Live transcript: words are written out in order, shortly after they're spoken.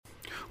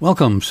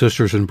Welcome,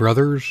 sisters and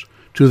brothers,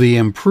 to the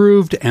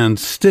improved and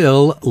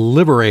still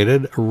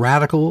liberated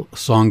Radical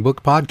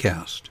Songbook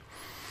podcast.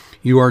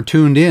 You are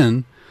tuned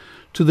in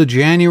to the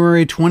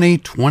January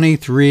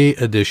 2023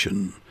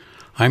 edition.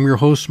 I'm your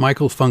host,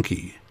 Michael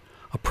Funky,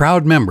 a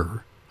proud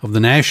member of the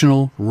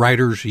National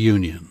Writers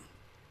Union.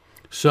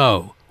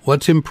 So,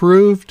 what's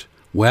improved?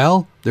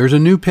 Well, there's a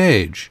new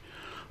page,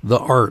 The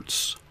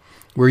Arts,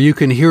 where you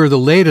can hear the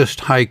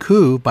latest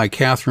haiku by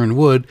Catherine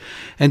Wood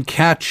and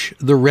catch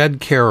The Red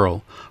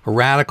Carol, a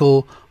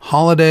radical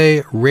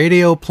holiday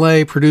radio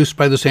play produced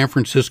by the San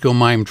Francisco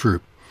Mime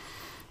Troupe.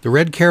 The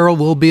Red Carol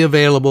will be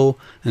available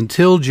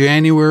until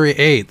January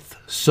 8th,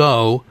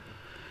 so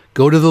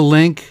go to the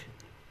link,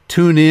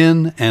 tune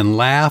in, and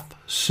laugh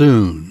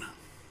soon.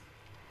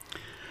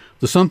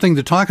 The Something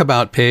to Talk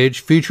About page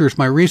features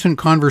my recent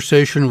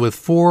conversation with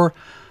 4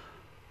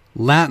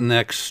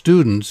 Latinx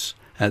students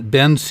at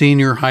Bend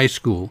Senior High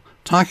School,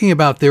 talking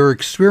about their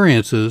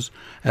experiences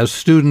as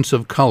students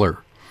of color.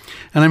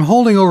 And I'm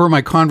holding over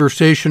my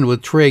conversation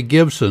with Trey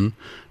Gibson,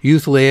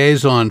 youth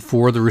liaison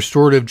for the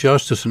Restorative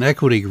Justice and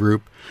Equity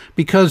Group,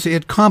 because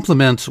it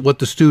complements what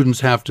the students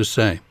have to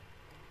say.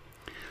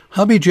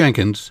 Hubby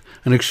Jenkins,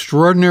 an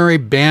extraordinary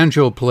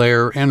banjo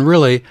player and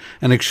really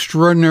an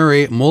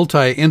extraordinary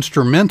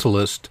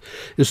multi-instrumentalist,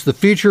 is the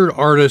featured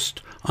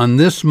artist on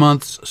this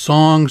month's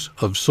Songs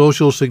of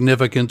Social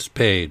Significance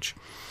page.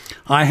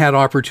 I had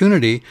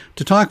opportunity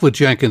to talk with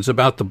Jenkins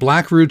about the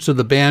black roots of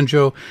the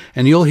banjo,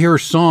 and you'll hear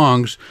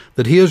songs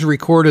that he has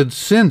recorded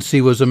since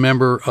he was a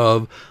member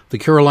of the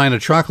Carolina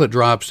Chocolate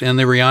Drops and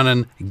the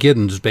Rhiannon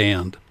Giddens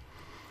Band.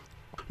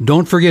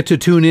 Don't forget to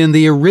tune in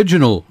the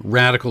original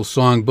Radical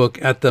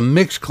Songbook at the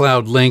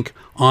Mixcloud link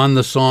on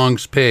the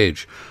songs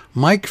page.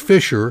 Mike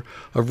Fisher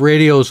of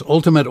radio's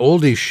Ultimate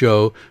Oldies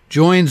show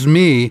joins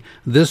me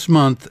this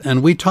month,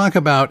 and we talk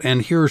about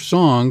and hear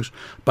songs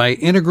by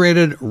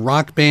integrated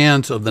rock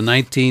bands of the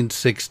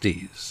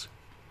 1960s.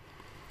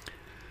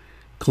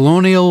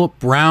 Colonial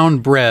brown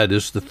bread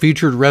is the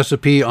featured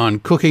recipe on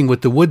Cooking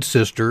with the Wood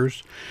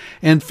Sisters,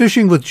 and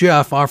Fishing with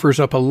Jeff offers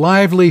up a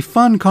lively,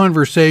 fun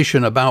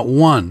conversation about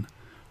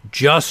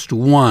just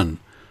one,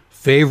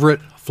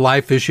 favorite fly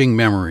fishing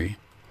memory.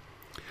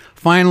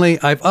 Finally,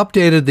 I've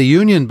updated the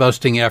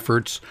union-busting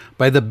efforts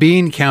by the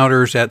bean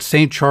counters at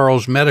St.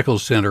 Charles Medical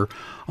Center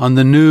on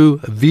the new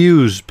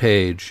Views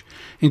page,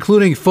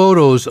 including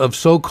photos of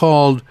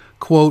so-called,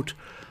 quote,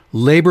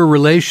 labor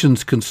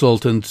relations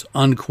consultants,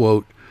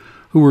 unquote,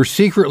 who were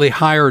secretly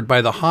hired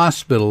by the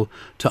hospital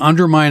to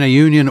undermine a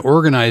union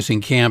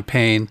organizing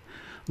campaign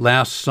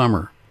last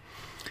summer.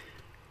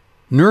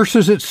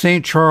 Nurses at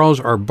St. Charles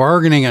are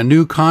bargaining a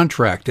new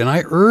contract, and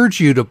I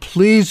urge you to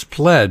please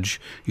pledge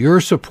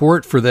your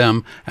support for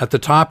them at the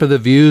top of the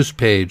Views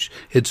page.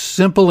 It's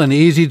simple and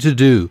easy to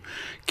do.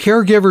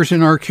 Caregivers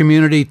in our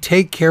community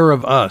take care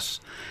of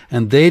us,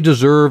 and they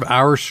deserve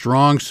our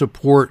strong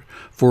support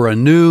for a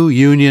new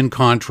union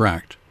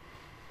contract.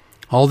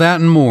 All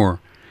that and more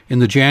in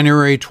the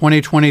January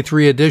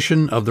 2023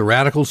 edition of the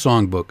Radical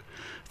Songbook.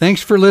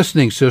 Thanks for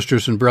listening,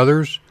 sisters and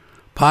brothers.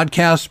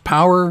 Podcast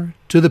power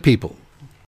to the people.